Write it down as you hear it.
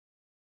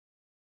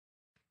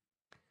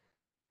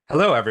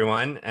Hello,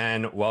 everyone,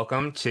 and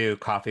welcome to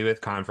Coffee with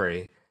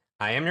Convery.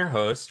 I am your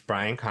host,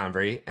 Brian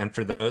Convery, and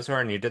for those who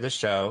are new to the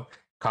show,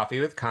 Coffee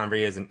with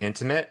Convery is an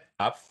intimate,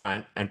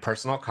 upfront, and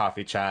personal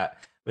coffee chat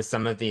with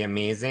some of the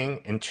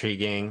amazing,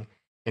 intriguing,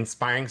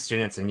 inspiring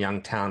students and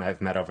young talent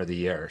I've met over the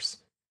years.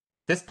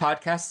 This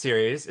podcast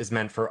series is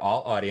meant for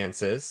all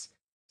audiences: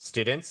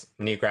 students,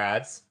 new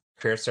grads,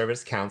 career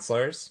service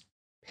counselors,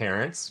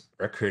 parents,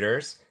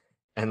 recruiters,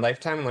 and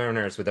lifetime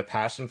learners with a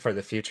passion for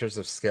the futures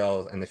of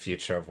skill and the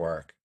future of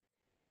work.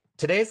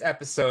 Today's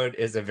episode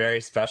is a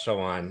very special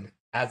one,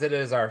 as it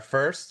is our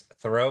first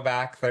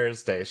Throwback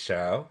Thursday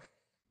show.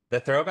 The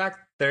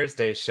Throwback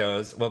Thursday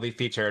shows will be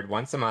featured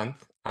once a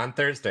month on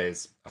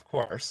Thursdays, of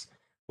course,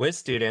 with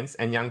students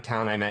and young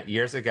talent I met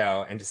years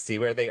ago and to see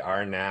where they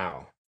are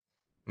now.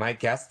 My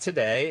guest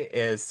today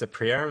is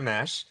Supriya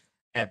Ramesh,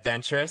 an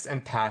adventurous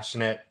and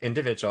passionate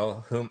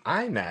individual whom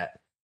I met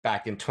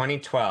back in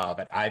 2012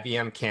 at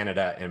IBM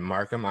Canada in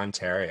Markham,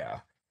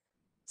 Ontario.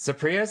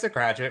 Supriya is a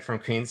graduate from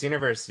Queen's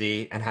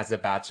University and has a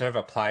Bachelor of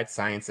Applied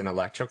Science in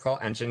Electrical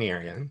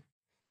Engineering,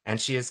 and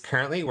she is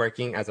currently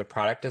working as a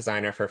product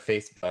designer for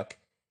Facebook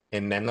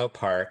in Menlo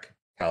Park,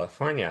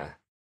 California.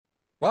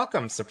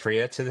 Welcome,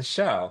 Supriya, to the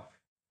show.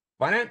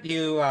 Why don't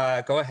you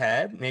go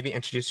ahead, maybe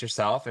introduce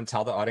yourself and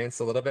tell the audience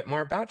a little bit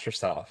more about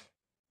yourself?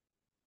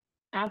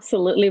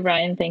 Absolutely,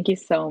 Ryan. Thank you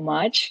so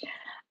much.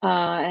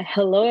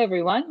 Hello,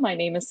 everyone. My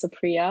name is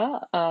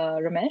Supriya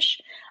Ramesh.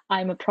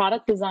 I'm a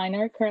product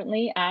designer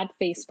currently at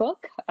Facebook.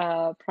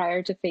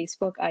 Prior to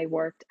Facebook, I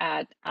worked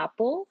at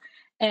Apple.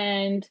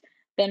 And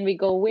then we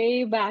go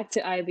way back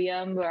to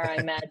IBM where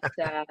I met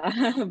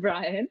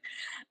Brian.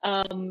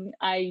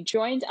 I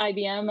joined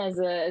IBM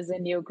as a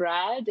new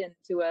grad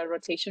into a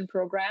rotation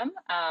program.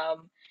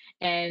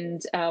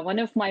 And one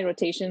of my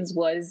rotations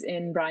was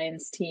in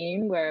Brian's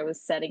team, where I was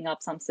setting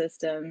up some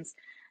systems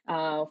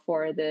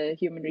for the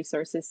human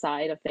resources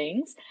side of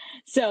things.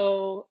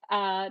 So,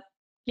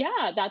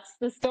 yeah, that's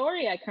the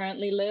story. I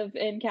currently live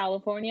in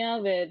California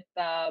with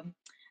a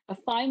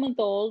 5-month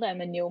old. I'm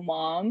a new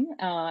mom,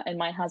 and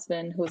my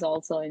husband, who's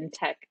also in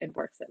tech and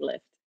works at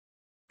Lyft.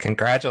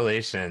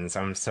 Congratulations.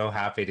 I'm so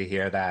happy to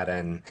hear that,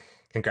 and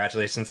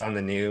congratulations on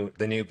the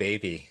new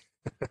baby.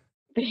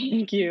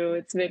 Thank you.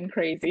 It's been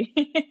crazy.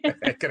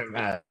 I can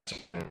imagine.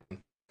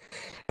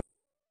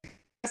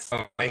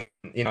 So,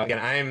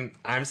 again,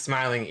 I'm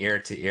smiling ear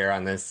to ear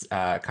on this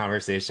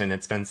conversation.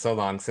 It's been so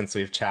long since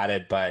we've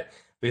chatted, but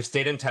we've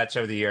stayed in touch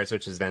over the years,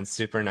 which has been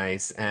super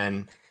nice.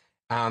 And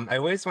I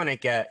always want to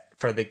get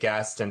for the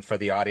guest and for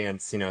the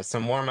audience,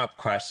 some warm-up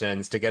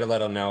questions to get a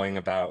little knowing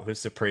about who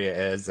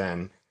Supriya is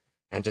and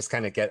just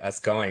kind of get us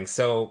going.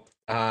 So,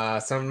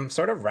 some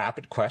sort of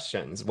rapid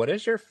questions. What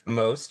is your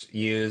most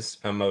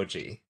used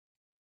emoji?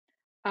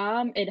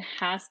 It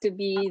has to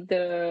be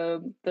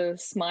the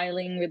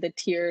smiling with the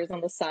tears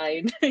on the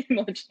side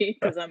emoji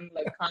because I'm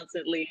like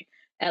constantly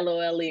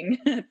LOLing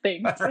at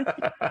things.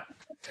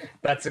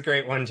 That's a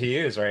great one to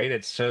use, right?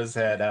 It shows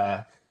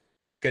that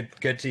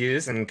good to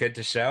use and good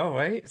to show,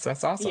 right? So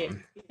that's Yeah.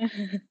 awesome.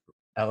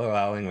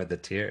 LOLing with the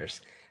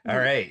tears. All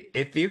Yeah. right.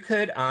 If you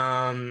could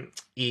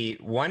eat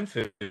one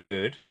food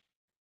the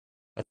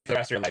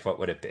rest of your life, what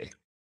would it be?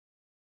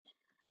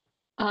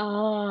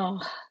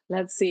 Oh,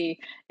 let's see.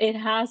 It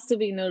has to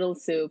be noodle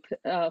soup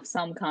of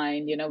some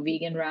kind,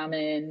 vegan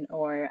ramen,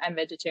 or I'm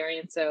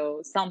vegetarian,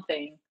 so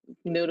something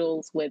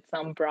noodles with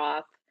some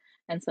broth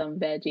and some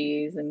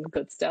veggies and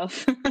good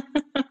stuff.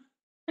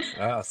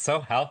 Oh, so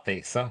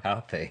healthy, so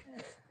healthy.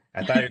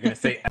 I thought you were gonna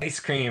say ice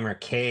cream or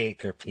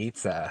cake or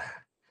pizza.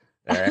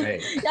 All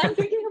right. Yeah, I'm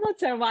thinking about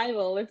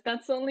survival. If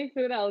that's the only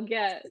food I'll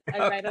get, I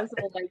might as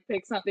Okay. well like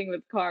pick something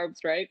with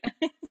carbs, right?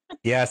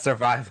 Yeah,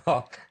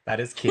 survival. That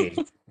is key.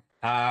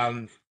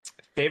 Um,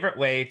 Favorite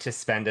way to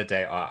spend a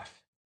day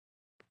off?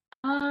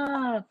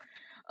 Ah,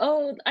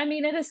 oh, I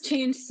mean, it has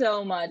changed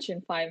so much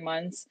in 5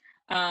 months.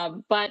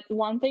 But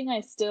one thing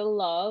I still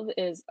love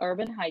is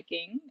urban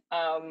hiking.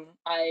 When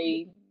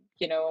I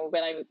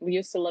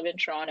used to live in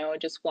Toronto,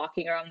 just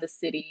walking around the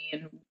city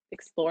and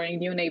exploring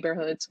new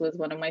neighborhoods was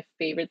one of my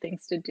favorite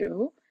things to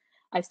do.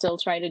 I still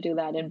try to do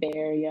that in Bay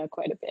Area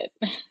quite a bit.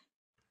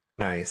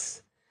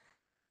 Nice.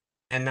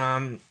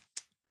 And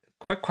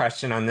quick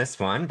question on this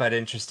one, but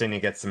interesting to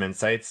get some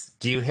insights.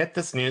 Do you hit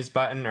the snooze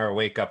button or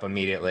wake up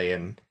immediately?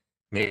 And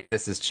maybe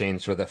this has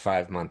changed with a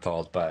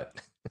 5-month-old,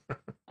 but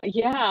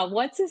Yeah,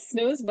 what's a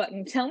snooze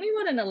button? Tell me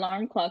what an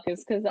alarm clock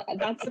is, because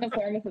that's in the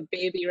form of a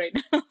baby right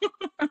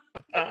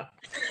now.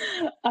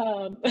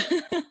 Um,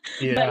 but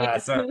yeah. yeah,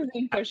 So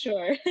snoozing for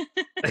sure.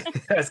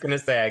 I was gonna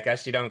say, I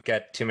guess you don't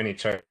get too many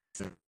choices.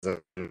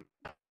 Of-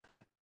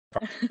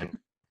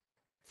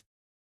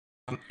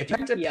 if you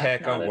had to Yeah,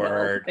 pick a not at all.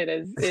 word, It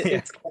is. yeah,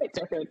 It's quite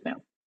different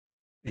now.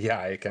 yeah,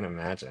 I can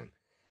imagine.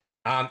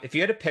 If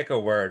you had to pick a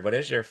word, what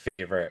is your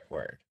favorite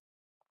word?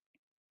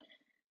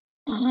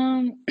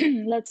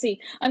 Let's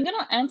see. I'm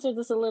gonna answer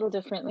this a little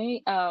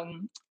differently.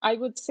 I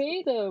would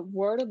say the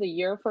word of the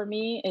year for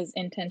me is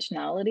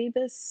intentionality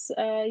this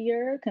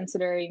year,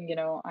 considering,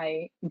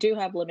 I do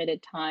have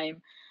limited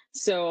time.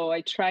 So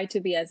I try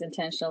to be as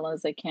intentional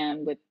as I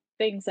can with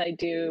things I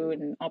do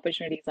and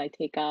opportunities I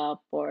take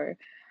up, or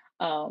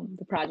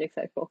the projects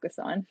I focus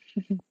on.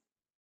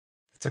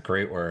 It's a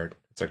great word.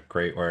 It's a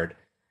great word.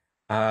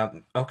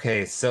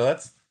 Okay, so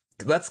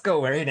let's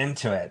go right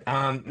into it.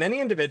 Many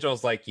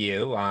individuals like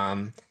you,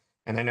 and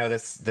I know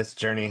this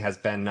journey has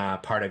been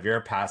part of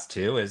your past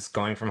too, is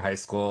going from high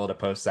school to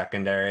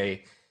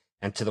post-secondary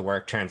and to the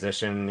work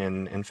transition,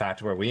 and in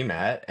fact, where we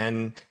met,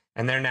 and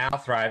they're now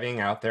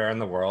thriving out there in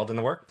the world in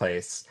the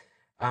workplace.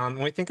 When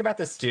we think about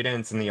the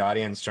students in the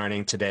audience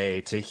joining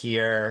today to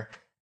hear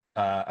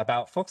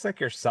about folks like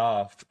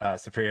yourself,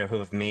 Supriya, who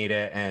have made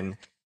it and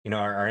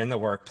are in the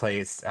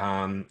workplace.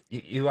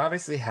 You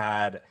obviously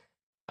had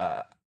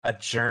uh, a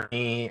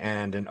journey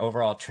and an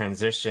overall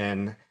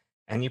transition,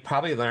 and you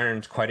probably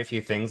learned quite a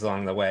few things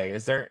along the way.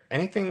 Is there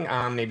anything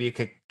maybe you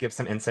could give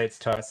some insights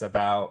to us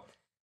about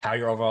how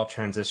your overall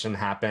transition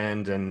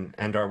happened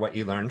and or what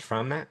you learned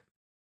from it?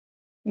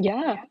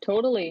 Yeah,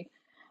 totally.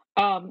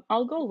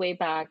 I'll go way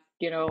back,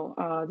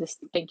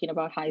 just thinking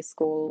about high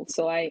school.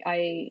 So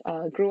I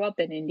grew up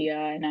in India,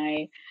 and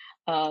I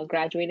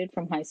graduated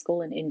from high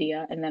school in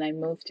India, and then I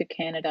moved to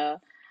Canada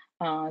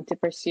to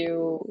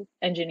pursue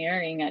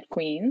engineering at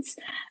Queen's.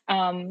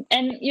 And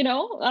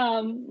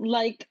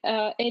like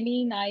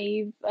any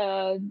naive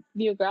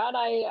new grad,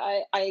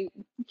 I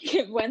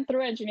went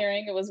through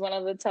engineering. It was one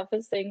of the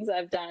toughest things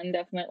I've done,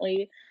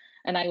 definitely.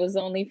 And I was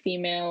the only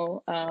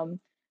female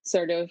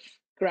sort of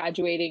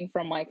graduating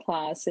from my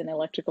class in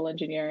electrical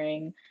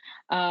engineering.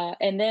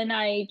 And then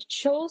I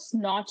chose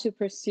not to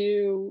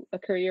pursue a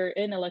career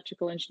in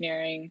electrical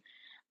engineering,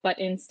 but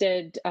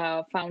instead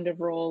found a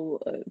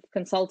role of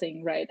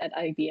consulting right at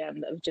IBM,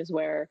 which is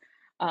where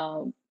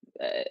um,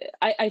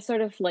 I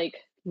sort of like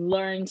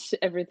learned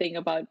everything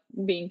about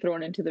being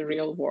thrown into the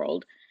real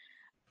world.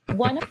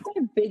 One of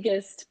my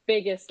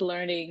biggest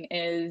learning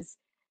is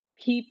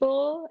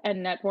people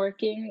and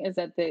networking is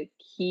at the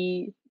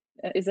key,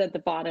 is at the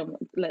bottom.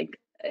 Like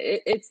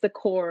it's the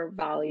core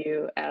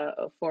value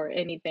for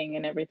anything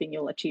and everything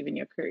you'll achieve in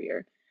your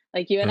career.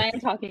 Like you and I are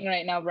talking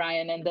right now,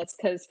 Brian, and that's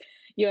because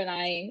you and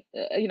I,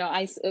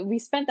 we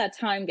spent that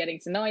time getting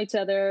to know each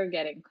other,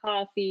 getting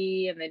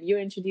coffee, and then you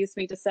introduced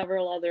me to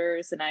several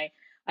others, and I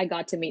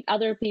got to meet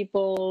other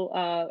people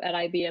at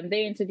IBM.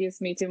 They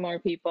introduced me to more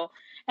people,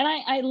 and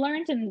I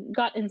learned and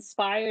got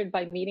inspired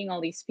by meeting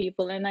all these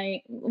people, and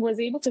I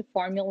was able to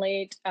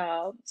formulate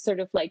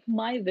sort of like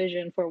my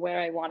vision for where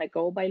I want to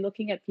go by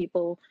looking at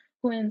people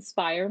who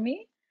inspire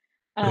me.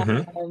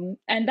 Hmm.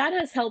 And that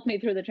has helped me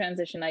through the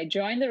transition. I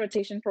joined the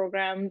rotation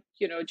program,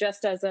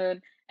 just as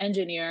an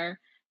engineer,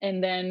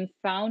 and then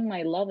found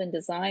my love in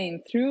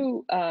design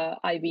through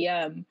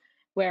IBM,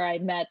 where I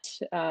met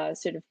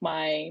sort of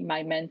my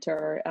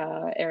mentor,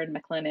 Erin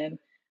McLennan.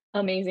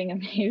 Amazing,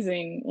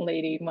 amazing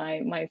lady,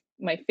 my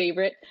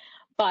favorite.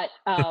 But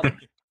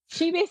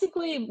she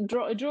basically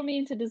drew me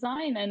into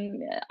design,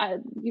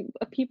 and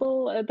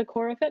people at the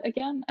core of it.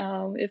 Again,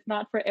 if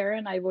not for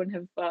Erin, I wouldn't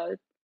have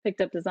picked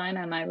up design,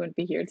 and I wouldn't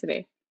be here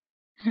today.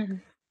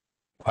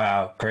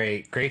 Wow,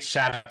 great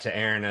shout out to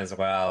Erin as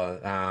well.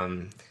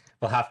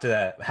 We'll have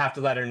to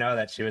let her know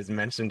that she was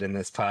mentioned in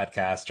this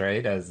podcast,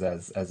 right?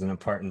 As an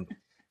important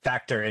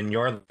factor in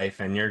your life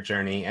and your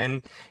journey.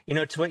 And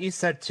to what you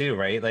said too,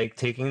 right? Like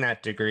taking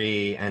that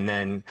degree and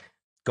then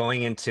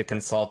going into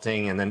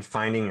consulting and then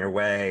finding your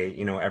way.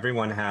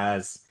 Everyone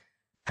has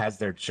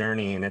their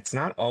journey, and it's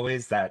not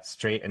always that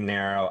straight and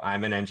narrow.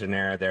 I'm an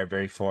engineer,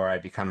 therefore I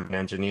become an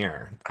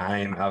engineer.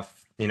 I'm a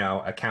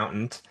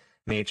accountant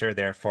major,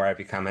 therefore I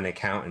become an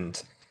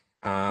accountant.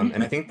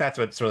 And I think that's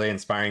what's really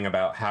inspiring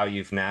about how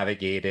you've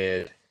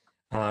navigated,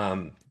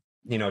 um,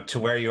 to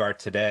where you are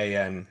today,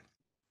 and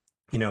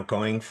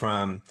going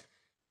from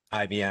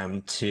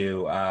IBM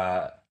to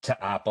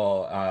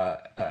Apple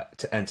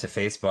and to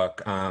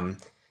Facebook.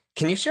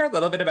 Can you share a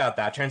little bit about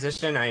that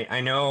transition? I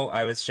know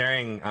I was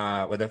sharing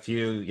with a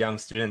few young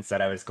students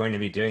that I was going to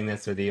be doing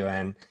this with you,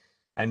 and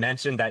I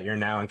mentioned that you're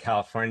now in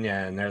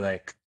California, and they're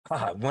like, "Oh,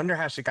 I wonder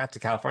how she got to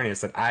California." I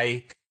said,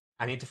 I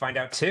need to find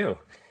out too.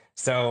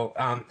 So,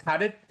 how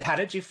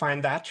did you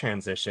find that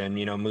transition?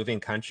 Moving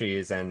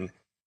countries, and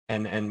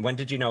when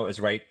did you know it was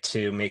right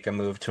to make a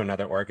move to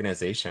another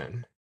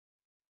organization?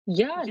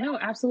 Yeah, no,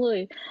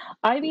 absolutely.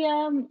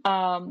 IBM,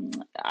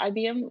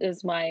 IBM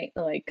is my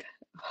like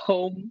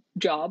home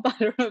job. I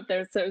don't know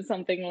if there's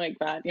something like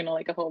that,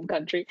 like a home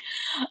country.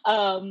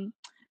 Um,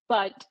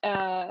 but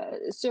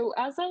so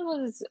as I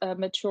was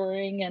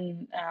maturing,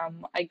 and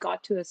I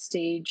got to a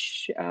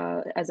stage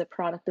as a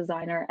product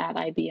designer at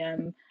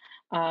IBM.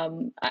 I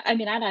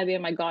mean, at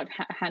IBM, I got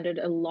handed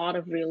a lot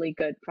of really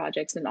good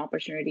projects and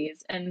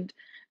opportunities, and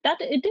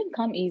that it didn't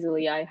come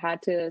easily. I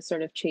had to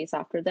sort of chase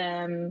after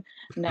them,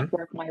 Mhm.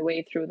 network my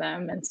way through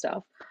them and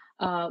stuff.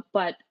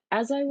 But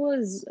as I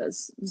was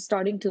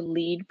starting to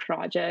lead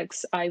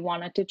projects, I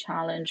wanted to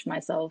challenge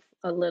myself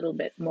a little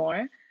bit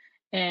more.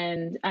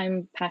 And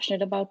I'm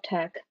passionate about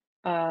tech.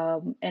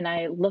 And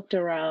I looked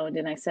around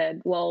and I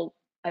said, well,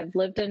 I've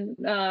lived in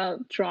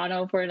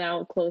Toronto for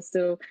now close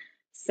to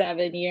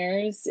 7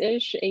 years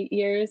ish, 8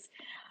 years.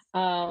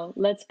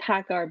 let's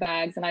pack our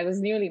bags. And I was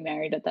newly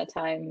married at that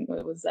time.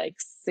 It was like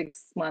 6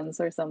 months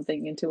or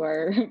something into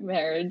our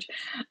marriage.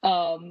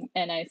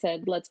 And I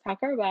said, let's pack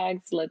our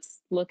bags, let's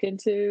look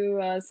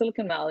into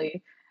Silicon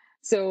Valley.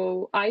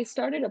 So I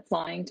started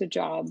applying to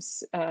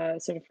jobs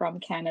sort of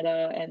from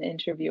Canada and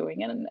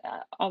interviewing. And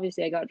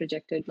obviously, I got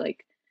rejected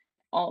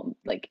all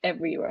like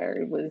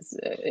everywhere. It was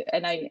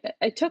and I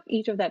took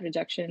each of that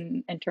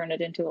rejection and turned it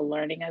into a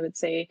learning, I would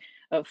say,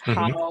 of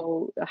Hmm.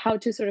 how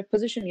to sort of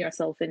position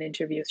yourself in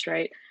interviews,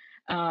 right?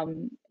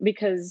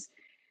 Because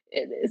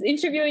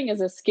interviewing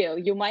is a skill.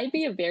 You might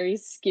be a very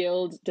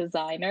skilled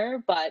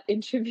designer, but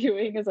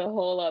interviewing is a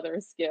whole other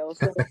skill.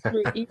 So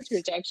through each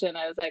rejection,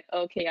 I was like,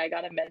 okay, I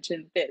got to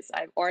mention this.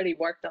 I've already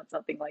worked on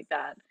something like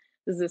that.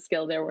 This is a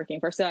skill they're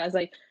working for. So as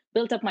I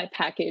built up my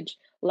package,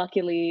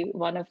 luckily,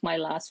 one of my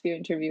last few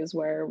interviews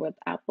were with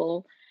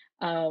Apple.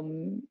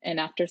 And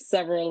after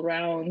several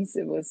rounds,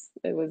 it was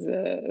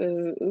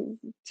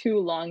 2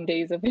 long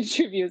days of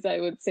interviews, I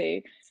would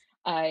say.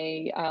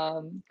 I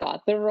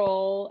got the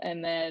role,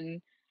 and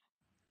then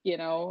you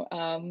know,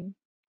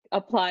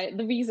 apply.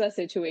 The visa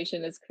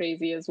situation is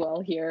crazy as well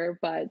here,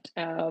 but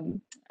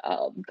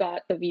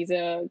got the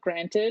visa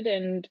granted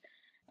and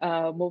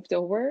moved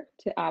over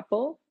to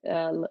Apple.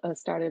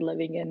 Started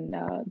living in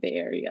Bay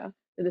Area.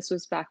 This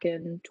was back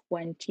in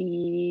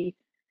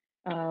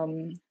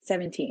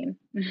 2017.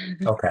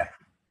 Okay.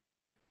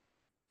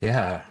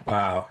 Yeah.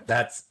 Wow.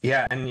 That's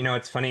yeah. And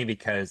it's funny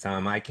because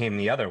I came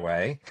the other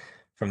way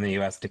from the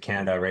US to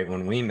Canada right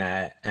when we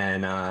met.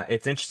 And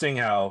it's interesting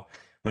how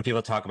when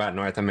people talk about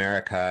North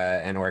America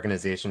and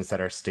organizations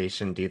that are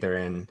stationed either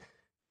in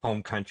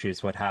home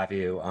countries, what have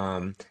you,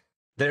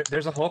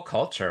 there's a whole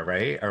culture,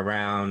 right,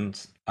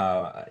 around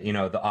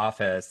the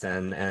office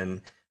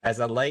and as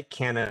a like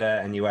Canada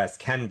and US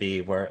can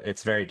be, where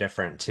it's very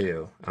different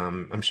too.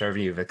 I'm sure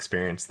you've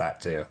experienced that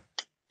too.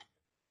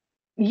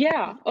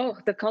 Yeah. Oh,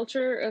 the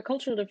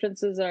cultural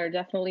differences are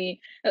definitely,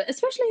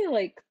 especially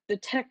like the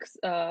tech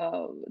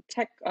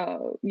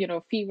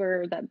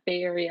fever that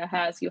Bay Area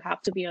has. You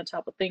have to be on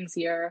top of things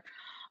here,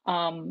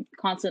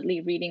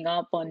 constantly reading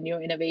up on new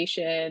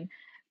innovation.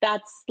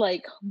 That's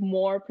like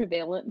more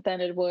prevalent than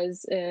it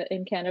was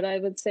in Canada, I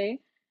would say.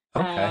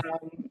 Okay.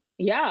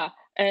 Yeah,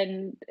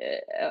 and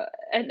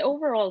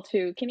overall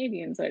too,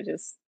 Canadians are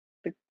just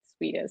the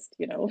sweetest.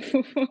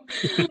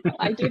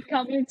 I did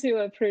come into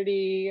a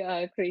pretty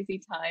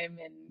crazy time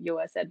in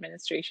US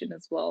administration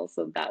as well,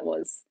 so that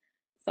was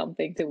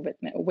something to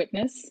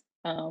witness.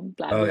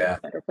 Glad Oh we're in yeah.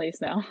 a better place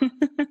now.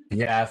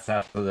 Yes,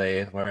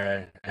 absolutely.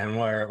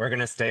 We're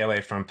gonna stay away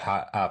from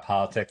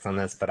politics on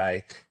this, but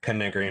I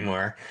couldn't agree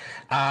more.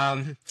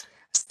 Um,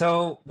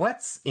 so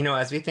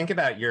as we think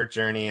about your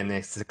journey and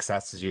the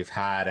successes you've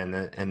had and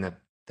the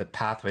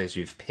pathways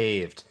you've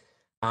paved,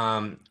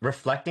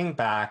 reflecting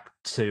back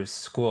to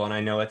school, and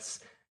I know it's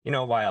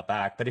a while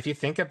back, but if you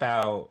think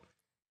about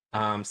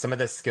some of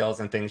the skills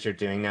and things you're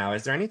doing now,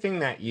 is there anything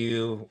that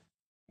you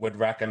would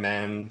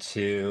recommend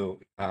to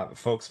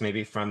folks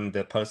maybe from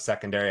the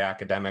post-secondary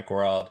academic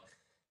world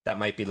that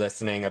might be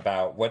listening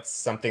about what's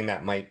something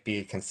that might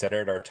be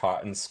considered or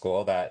taught in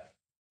school that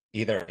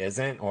either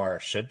isn't or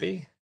should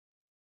be?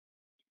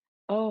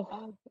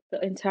 Oh,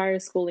 the entire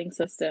schooling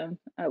system.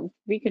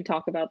 We could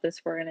talk about this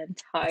for an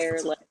entire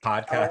hour.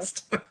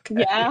 Podcast. Okay.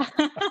 Yeah.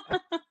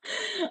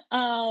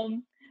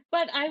 Um,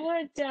 but I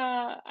would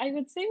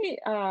say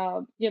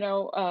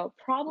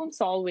problem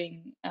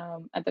solving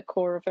at the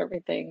core of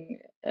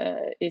everything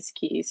is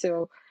key.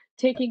 So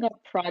taking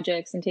up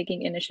projects and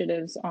taking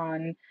initiatives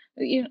on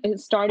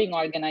starting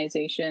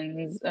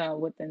organizations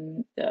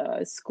within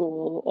the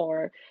school,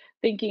 or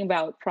thinking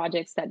about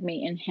projects that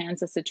may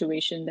enhance a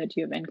situation that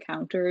you've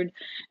encountered,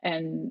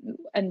 and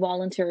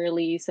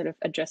voluntarily sort of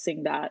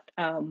addressing that.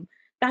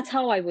 That's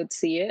how I would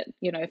see it.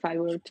 If I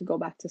were to go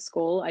back to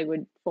school, I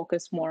would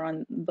focus more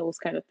on those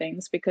kind of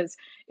things, because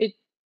it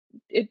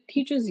it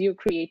teaches you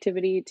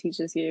creativity, it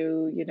teaches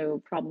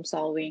you problem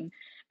solving,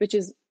 which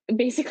is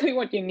basically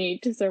what you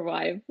need to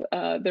survive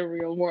the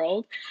real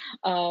world.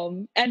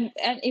 And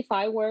if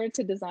I were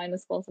to design a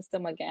school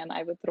system again,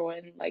 I would throw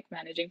in like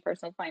managing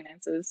personal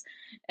finances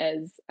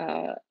as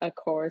a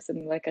course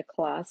and like a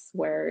class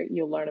where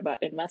you learn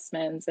about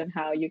investments and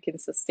how you can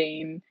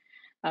sustain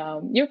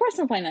your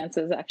personal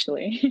finances,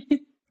 actually.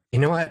 You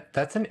know what?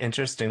 That's an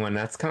interesting one.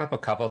 That's come up a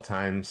couple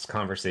times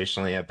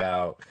conversationally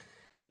about,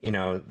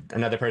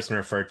 another person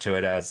referred to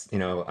it as,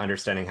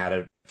 understanding how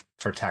to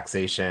for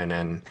taxation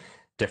and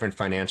different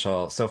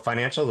so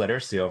financial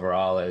literacy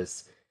overall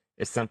is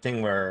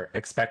something we're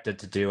expected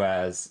to do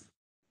as,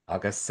 I'll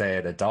just say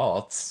it,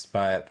 adults,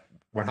 but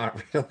we're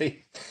not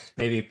really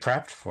maybe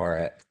prepped for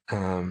it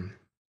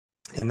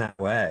in that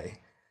way.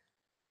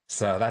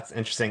 So that's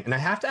interesting. And I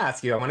have to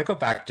ask you, I want to go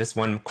back just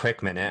one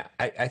quick minute.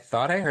 I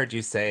thought I heard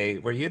you say,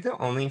 were you the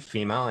only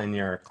female in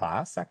your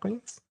class at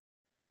Queens?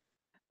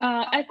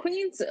 At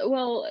Queens,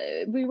 well,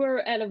 we were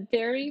at a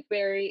very,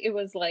 very, it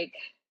was like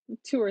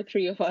two or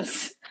three of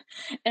us.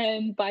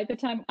 And by the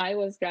time I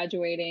was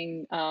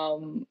graduating,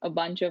 a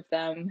bunch of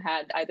them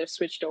had either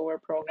switched over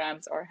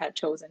programs or had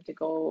chosen to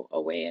go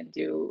away and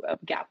do a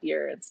gap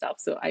year and stuff.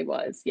 So I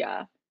was,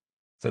 yeah.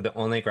 So the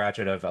only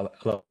graduate of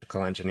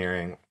electrical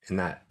engineering in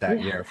that Yeah.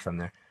 year from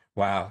there.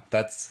 Wow,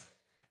 that's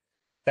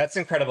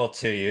incredible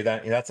too.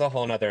 That's a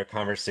whole nother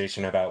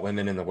conversation about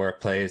women in the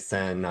workplace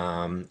and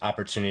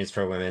opportunities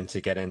for women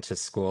to get into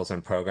schools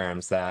and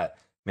programs that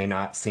may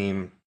not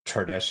seem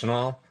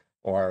traditional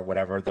or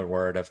whatever the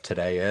word of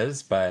today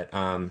is. But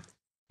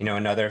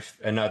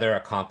another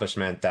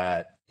accomplishment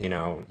that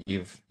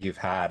you've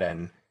had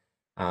and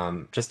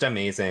just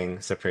amazing,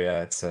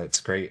 Supriya. It's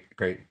great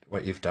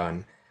what you've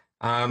done.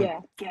 Um, Yeah.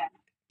 I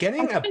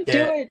Getting a couldn't do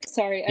bit. it.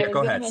 Sorry, I Yeah, was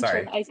go gonna ahead. mention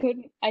Sorry.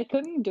 I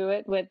couldn't do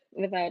it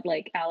without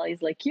like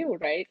allies like you,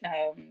 right?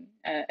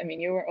 I mean,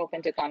 you were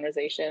open to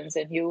conversations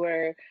and you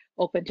were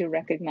open to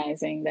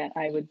recognizing that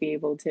I would be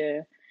able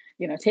to,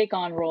 take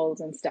on roles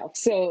and stuff.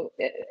 So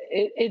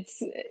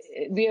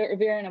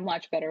we're in a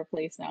much better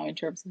place now in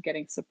terms of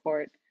getting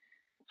support.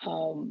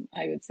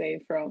 I would say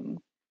from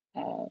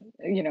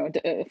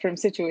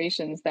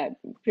situations that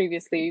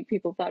previously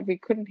people thought we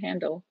couldn't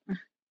handle.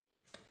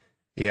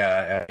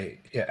 Yeah,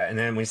 and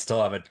then we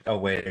still have a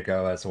way to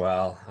go as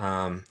well.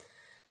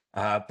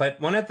 But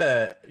one of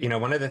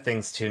the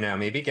things too now,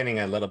 maybe getting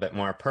a little bit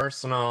more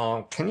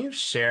personal, can you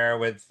share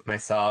with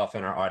myself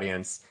and our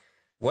audience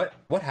what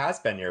has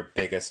been your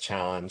biggest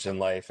challenge in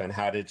life and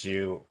how did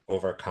you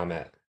overcome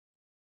it?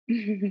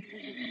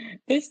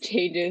 This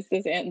changes.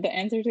 The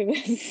answer to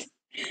this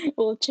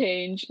will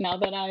change now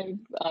that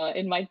I'm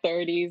in my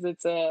 30s.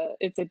 It's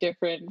a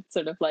different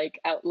sort of like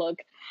outlook.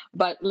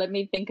 But let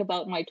me think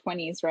about my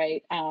 20s,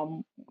 right?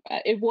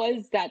 It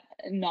was that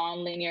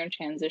non-linear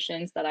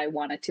transitions that I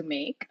wanted to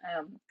make.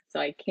 So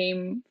I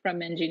came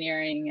from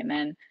engineering, and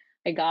then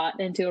I got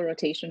into a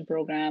rotation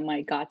program.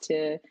 I got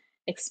to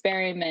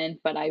experiment,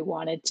 but I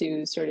wanted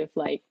to sort of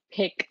like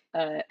pick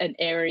an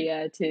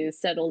area to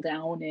settle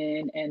down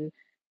in and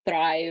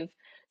thrive.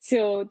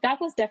 So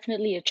that was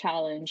definitely a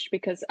challenge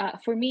because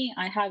for me,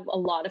 I have a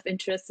lot of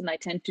interests and I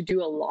tend to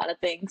do a lot of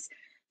things.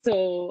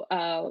 So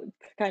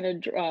kind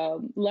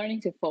of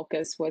learning to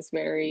focus was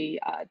very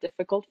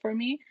difficult for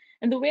me.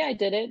 And the way I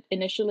did it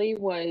initially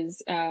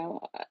was,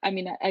 I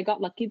mean, I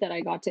got lucky that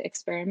I got to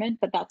experiment,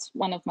 but that's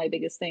one of my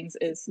biggest things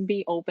is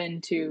be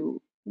open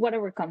to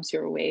whatever comes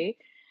your way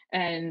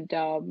and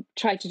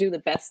try to do the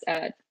best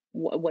at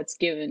what's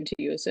given to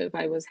you. So if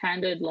I was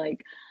handed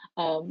like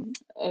a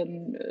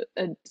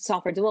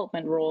software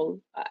development role,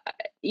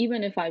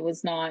 even if I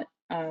was not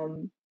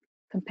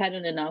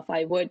competent enough,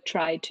 I would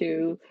try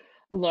to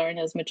learn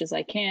as much as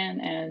I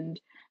can and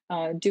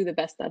do the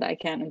best that I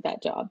can in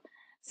that job.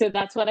 So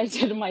that's what I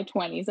did in my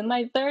 20s. In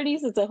my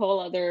 30s, it's a whole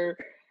other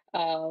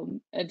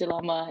a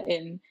dilemma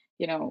in,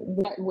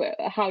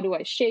 how do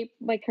I shape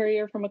my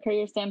career from a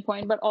career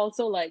standpoint, but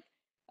also like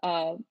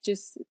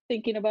just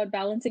thinking about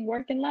balancing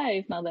work and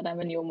life now that I'm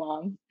a new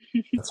mom.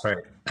 That's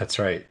right. That's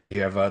right.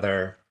 You have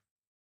other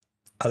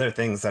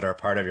things that are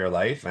part of your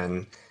life,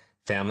 and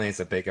family is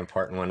a big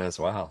important one as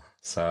well.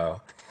 So,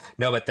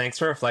 no, but thanks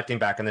for reflecting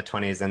back in the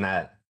 20s and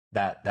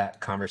that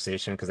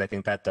conversation because I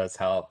think that does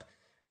help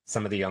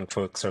some of the young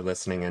folks are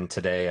listening in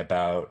today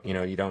about,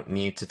 you don't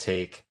need to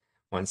take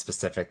one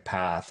specific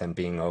path and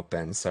being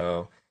open.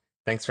 So,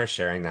 thanks for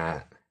sharing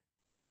that.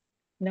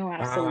 No,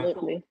 Um,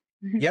 absolutely.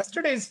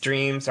 Yesterday's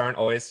dreams aren't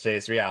always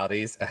today's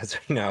realities, as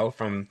we know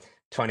from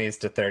 20s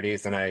to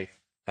 30s. And I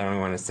don't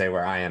want to say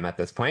where I am at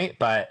this point,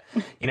 but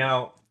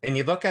and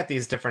you look at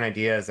these different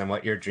ideas and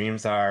what your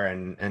dreams are,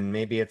 and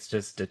maybe it's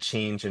just a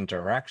change in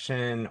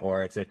direction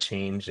or it's a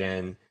change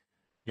in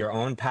your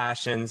own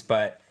passions.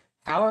 But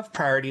how have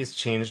priorities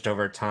changed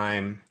over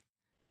time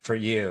for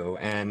you?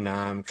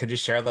 And could you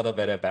share a little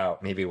bit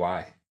about maybe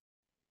why?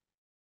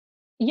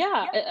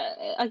 Yeah,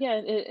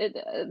 again,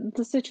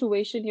 the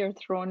situation you're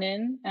thrown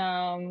in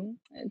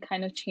it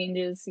kind of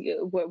changes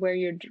where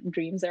your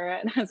dreams are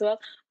at as well.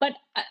 But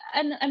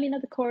and I mean,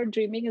 at the core,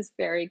 dreaming is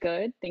very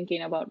good.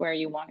 Thinking about where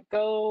you want to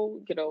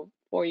go,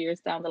 4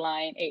 years down the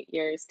line, 8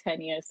 years,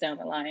 10 years down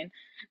the line,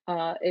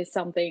 is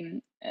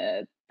something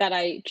that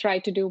I try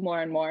to do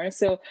more and more.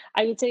 So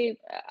I would say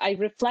I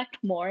reflect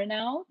more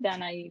now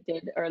than I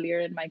did earlier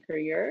in my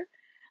career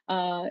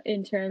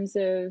in terms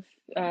of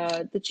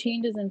the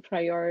changes in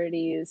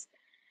priorities.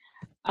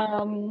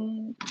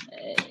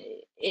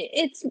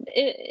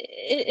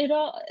 It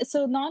all,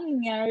 so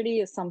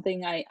non-linearity is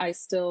something I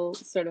still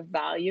sort of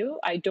value.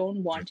 I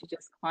don't want to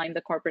just climb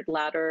the corporate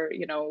ladder,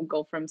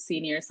 go from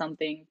senior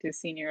something to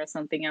senior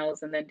something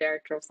else and then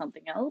director of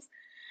something else.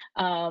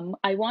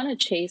 I want to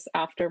chase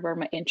after where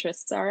my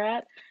interests are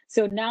at.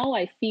 So now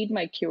I feed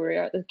my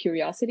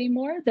curiosity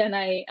more than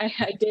I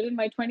did in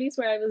my 20s,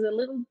 where I was a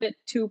little bit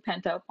too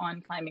pent up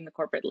on climbing the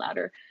corporate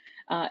ladder.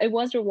 It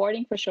was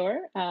rewarding for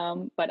sure,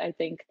 but I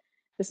think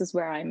this is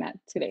where I'm at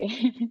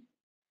today.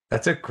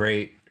 That's a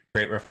great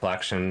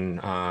reflection,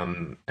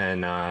 and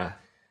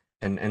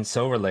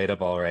so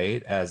relatable,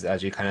 right?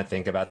 As you kind of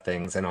think about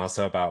things, and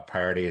also about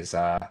priorities.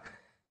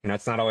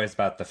 it's not always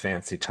about the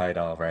fancy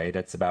title, right?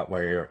 It's about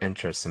where your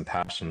interests and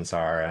passions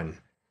are. And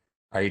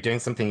are you doing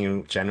something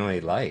you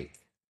genuinely like?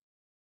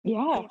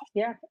 Yeah,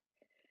 yeah.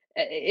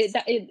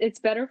 It's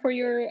better for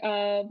your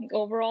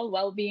overall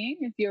well-being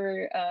if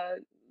you're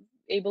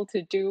able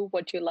to do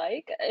what you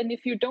like. And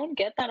if you don't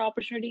get that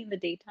opportunity in the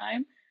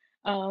daytime,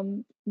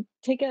 um,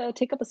 take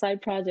up a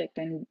side project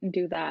and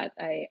do that.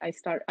 I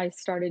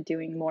started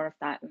doing more of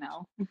that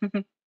now.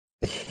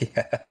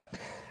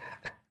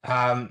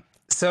 Yeah.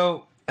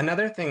 So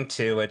another thing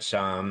too, which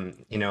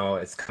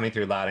is coming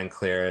through loud and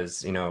clear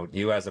is,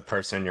 you as a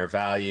person, your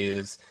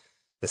values,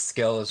 the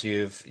skills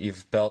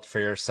you've built for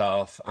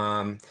yourself.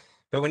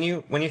 But when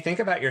you think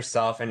about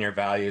yourself and your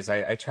values,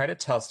 I try to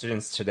tell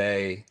students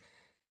today,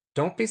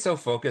 don't be so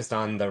focused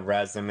on the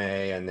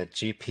resume and the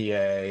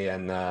GPA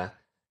and the,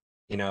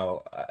 you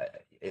know, uh,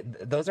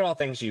 those are all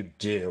things you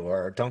do,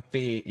 or don't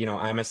be,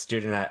 I'm a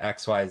student at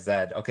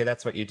XYZ. Okay,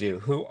 that's what you do.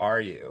 Who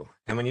are you?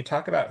 And when you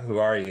talk about who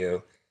are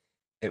you,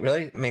 it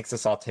really makes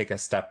us all take a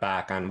step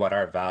back on what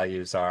our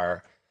values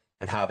are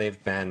and how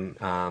they've been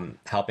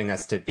helping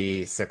us to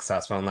be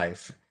successful in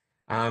life.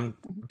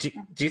 Do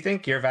you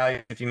think your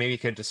values, if you maybe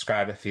could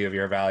describe a few of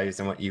your values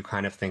and what you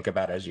kind of think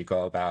about as you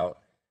go about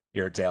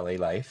your daily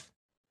life?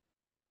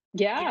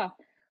 Yeah.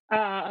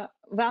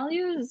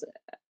 Values,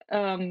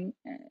 they're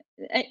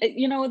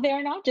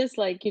not just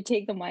like you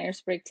take the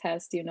Myers-Briggs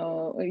test, you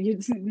know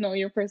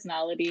your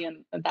personality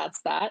and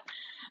that's that.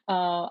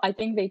 I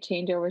think they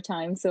change over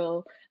time.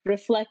 So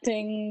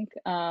taking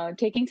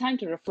time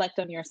to reflect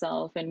on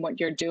yourself and what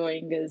you're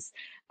doing is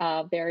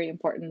very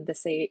important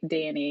this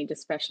day and age,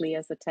 especially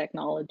as the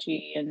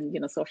technology and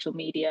social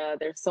media.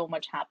 There's so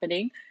much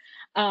happening.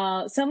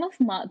 Some of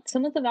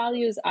the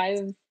values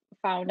I've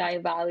found I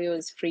value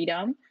is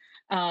freedom,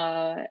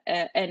 and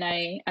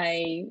I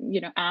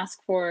ask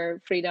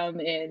for freedom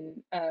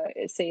in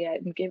say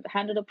I'm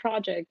handed a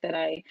project that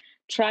I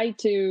try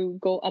to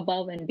go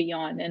above and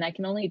beyond, and I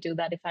can only do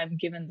that if I'm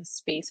given the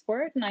space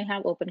for it, and I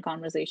have open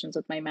conversations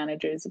with my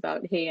managers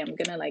about, hey, I'm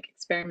gonna like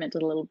experiment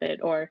a little bit,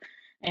 or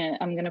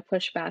I'm gonna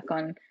push back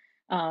on.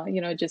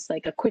 Just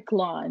like a quick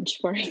launch,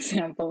 for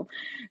example.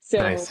 So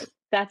Nice.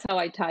 that's how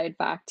I tie it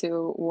back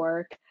to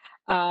work.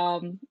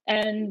 And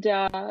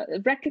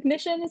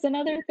recognition is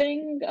another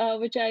thing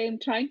which I am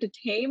trying to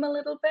tame a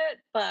little bit,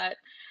 but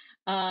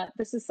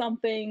this is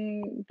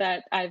something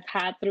that I've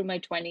had through my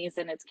 20s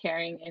and it's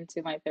carrying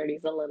into my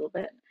 30s a little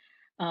bit.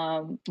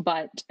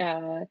 But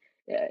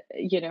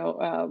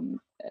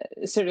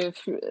sort of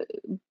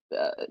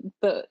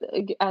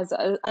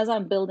as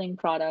I'm building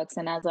products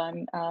and as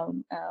I'm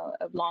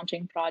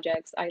launching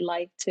projects, I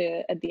like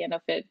to at the end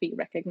of it be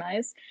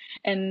recognized,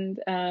 and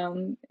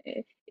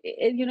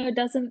it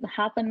doesn't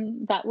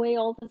happen that way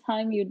all the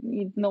time.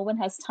 No one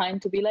has time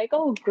to be like,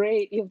 oh,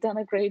 great, you've done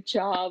a great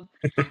job.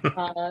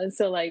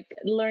 So like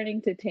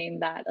learning to tame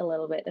that a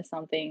little bit is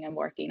something I'm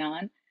working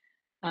on.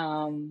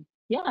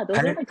 Yeah, those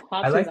are I my I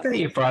top two like that you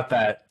values. brought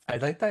that. I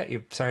like that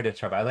you, sorry to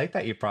interrupt. I like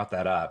that you brought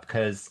that up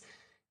because,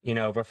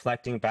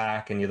 reflecting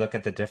back and you look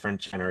at the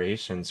different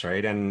generations,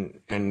 right?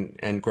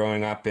 And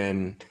growing up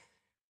in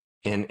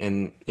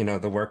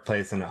the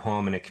workplace and at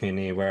home in a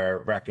community where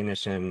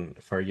recognition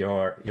for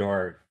your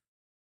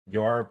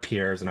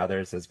peers and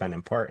others has been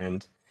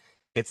important.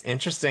 It's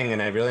interesting,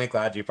 and I'm really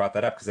glad you brought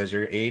that up because as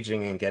you're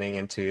aging and getting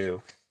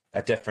into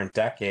a different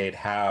decade,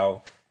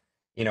 how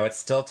it's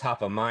still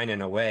top of mind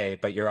in a way,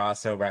 but you're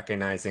also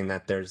recognizing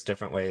that there's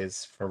different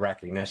ways for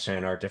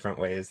recognition or different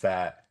ways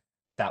that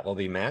will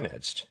be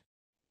managed.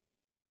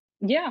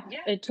 Yeah,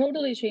 it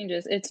totally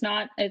changes. It's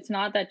not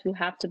that you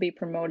have to be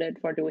promoted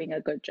for doing a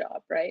good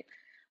job, right?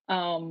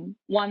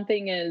 One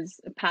thing is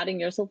patting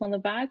yourself on the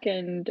back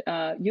and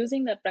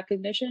using that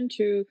recognition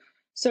to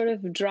sort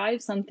of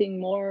drive something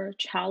more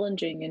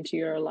challenging into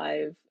your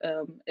life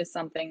is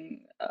something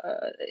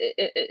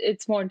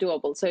it's more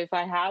doable. So if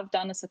I have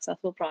done a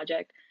successful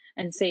project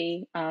and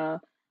say I'm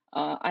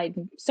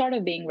sort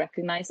of being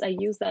recognized, I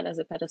use that as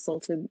a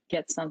pedestal to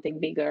get something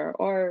bigger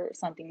or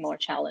something more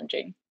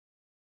challenging.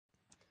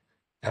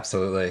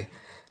 Absolutely.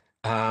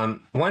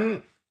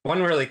 One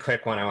really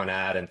quick one I want to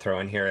add and throw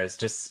in here is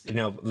just,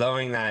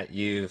 knowing that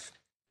you've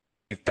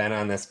been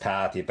on this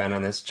path, you've been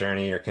on this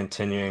journey, you're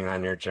continuing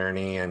on your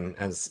journey, and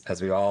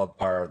as we all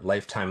are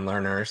lifetime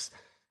learners,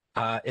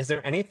 is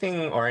there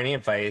anything or any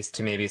advice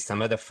to maybe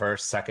some of the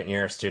first, second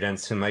year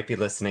students who might be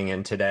listening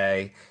in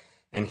today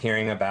and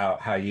hearing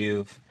about how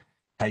you've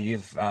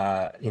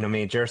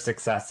made your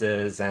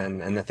successes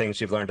and the things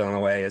you've learned along the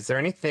way? Is there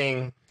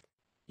anything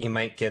you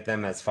might give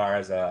them as far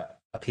as a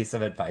piece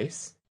of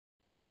advice?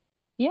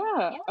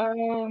 Yeah,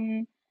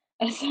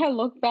 as I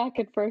look back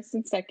at first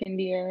and second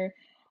year,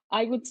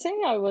 I would say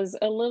I was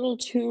a little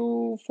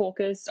too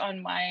focused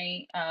on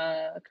my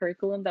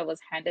curriculum that was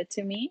handed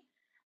to me.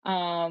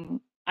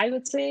 I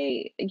would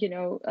say,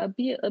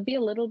 be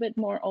a little bit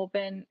more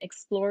open,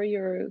 explore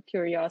your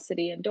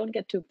curiosity, and don't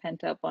get too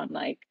pent up on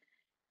like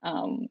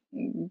um,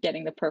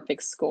 getting the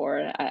perfect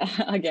score.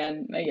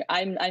 Again,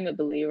 I'm a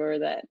believer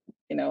that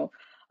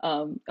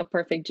a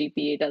perfect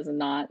GPA does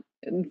not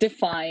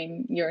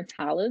define your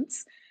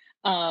talents.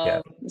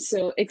 Yeah.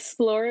 So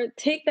explore,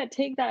 take that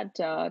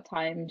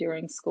time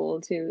during school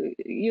to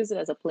use it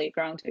as a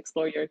playground to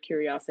explore your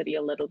curiosity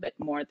a little bit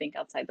more, think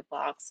outside the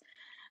box.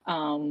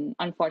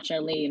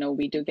 Unfortunately,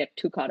 we do get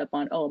too caught up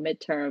on,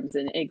 midterms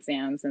and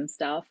exams and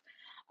stuff.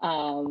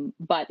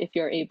 But if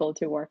you're able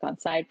to work on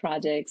side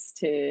projects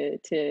to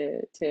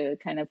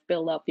kind of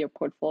build up your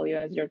portfolio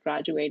as you're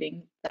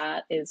graduating,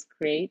 that is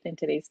great in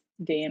today's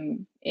day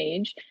and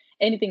age.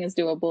 Anything is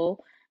doable,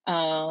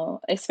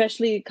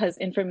 especially because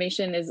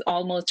information is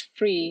almost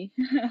free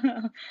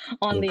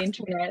on the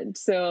internet.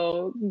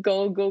 So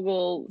go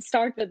Google,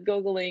 start with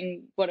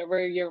Googling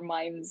whatever your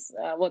mind's,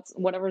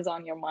 whatever's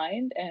on your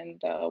mind, and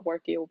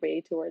work your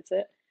way towards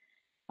it.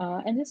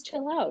 And just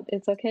chill out.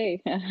 It's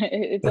okay.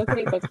 It's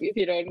okay if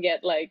you don't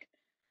get like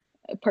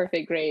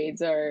perfect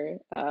grades or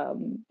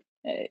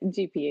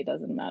GPA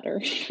doesn't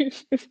matter.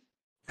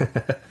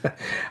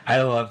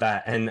 I love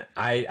that. And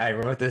I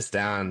wrote this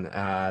down,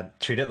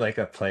 treat it like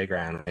a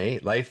playground,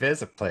 right? Life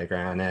is a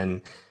playground.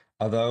 And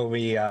although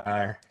we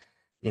are,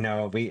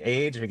 we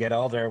age, we get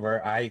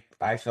older,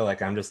 I feel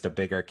like I'm just a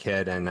bigger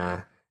kid and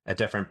a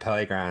different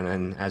playground.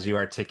 And as you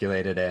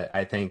articulated it,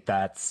 I think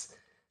that's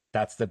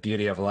the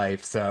beauty of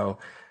life. So,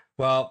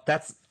 well,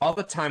 that's all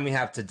the time we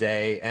have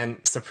today.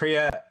 And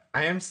Supriya,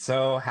 I am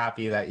so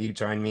happy that you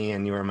joined me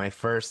and you were my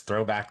first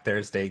Throwback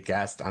Thursday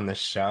guest on the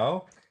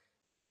show.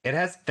 It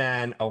has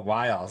been a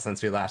while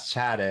since we last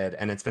chatted,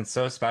 and it's been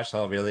so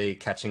special really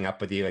catching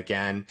up with you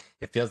again.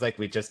 It feels like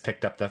we just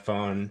picked up the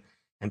phone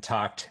and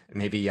talked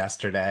maybe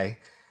yesterday.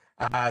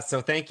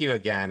 So thank you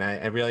again.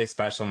 A really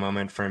special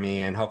moment for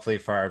me and hopefully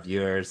for our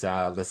viewers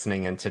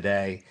listening in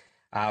today.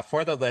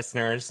 For the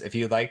listeners, if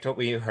you liked what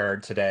we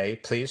heard today,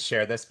 please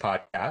share this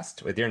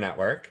podcast with your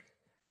network.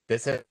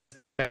 This is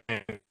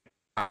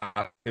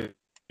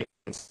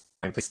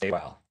please stay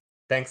well.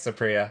 Thanks,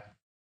 Supriya.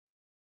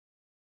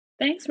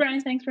 Thanks, Brian.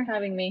 Thanks for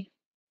having me.